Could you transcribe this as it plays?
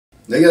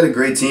They got a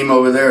great team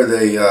over there.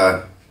 They,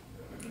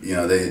 you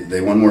know, they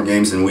won more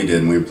games than we did,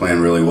 and we were playing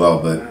really well.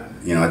 But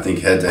you know, I think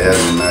head to head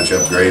we match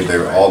up great.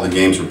 All the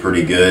games were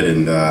pretty good,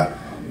 and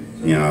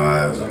you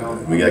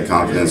know, we got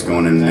confidence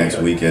going into next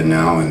weekend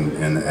now,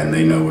 and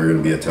they know we're going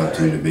to be a tough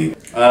team to beat.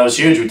 It was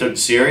huge. We took it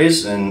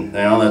serious, and you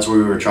know that's what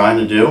we were trying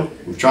to do.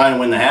 We were trying to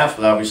win the half,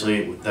 but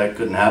obviously that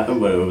couldn't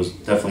happen. But it was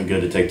definitely good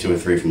to take 2 or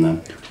 3 from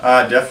them.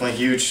 Definitely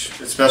huge,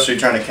 especially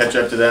trying to catch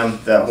up to them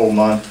that whole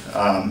month.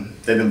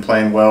 They've been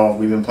playing well.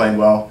 We've been playing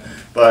well,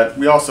 but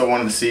we also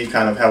wanted to see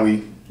kind of how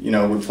we, you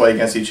know, would play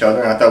against each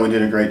other. And I thought we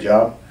did a great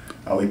job.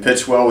 We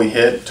pitched well. We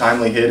hit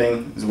timely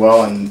hitting as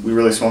well, and we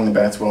really swung the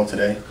bats well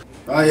today.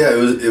 Oh yeah,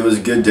 it was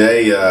a good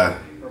day.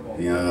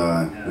 You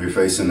know, we were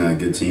facing a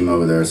good team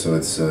over there, so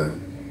it's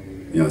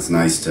you know, it's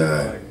nice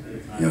to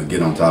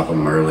get on top of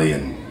them early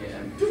and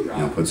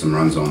put some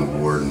runs on the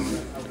board. And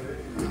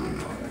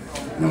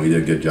you know, we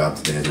did a good job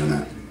today of doing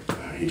that.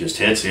 He just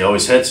hits. He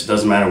always hits. It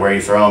doesn't matter where you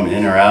throw him,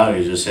 in or out.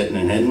 He's just hitting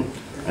and hitting.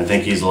 I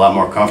think he's a lot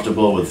more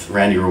comfortable with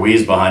Randy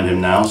Ruiz behind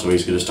him now, so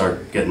he's going to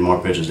start getting more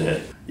pitches to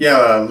hit.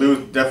 Yeah,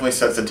 Lew definitely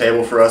sets the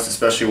table for us,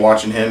 especially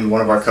watching him,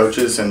 one of our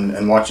coaches,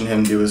 and watching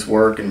him do his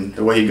work and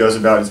the way he goes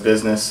about his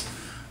business,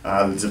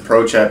 his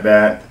approach at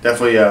bat.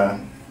 Definitely,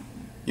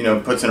 you know,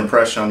 puts an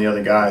impression on the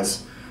other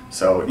guys.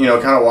 So, you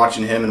know, kind of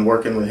watching him and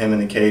working with him in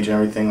the cage and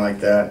everything like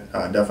that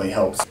definitely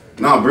helps.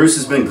 No, Bruce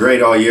has been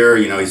great all year.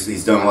 You know,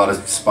 he's done a lot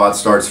of spot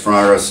starts for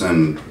us,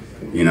 and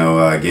you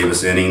know, gave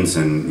us innings,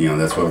 and you know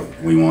that's what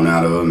we want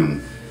out of him.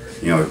 And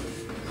you know,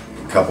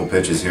 a couple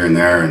pitches here and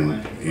there,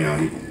 and you know,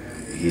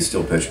 he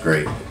still pitched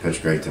great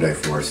today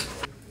for us.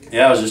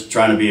 Yeah, I was just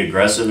trying to be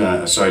aggressive, and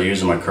I started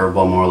using my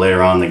curveball more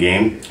later on in the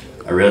game.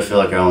 I really feel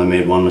like I only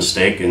made one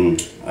mistake, and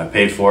I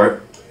paid for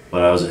it,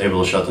 but I was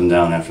able to shut them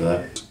down after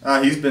that.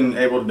 He's been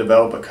able to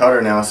develop a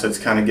cutter now, so it's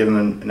kind of given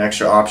him an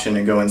extra option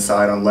to go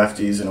inside on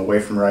lefties and away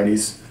from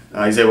righties.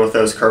 He's able to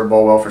throw his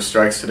curveball well for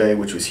strikes today,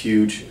 which was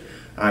huge.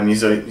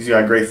 He's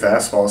got a great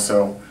fastball,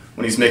 so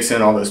when he's mixing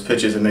in all those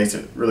pitches, it makes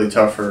it really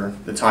tough for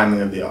the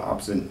timing of the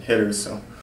opposite hitters. So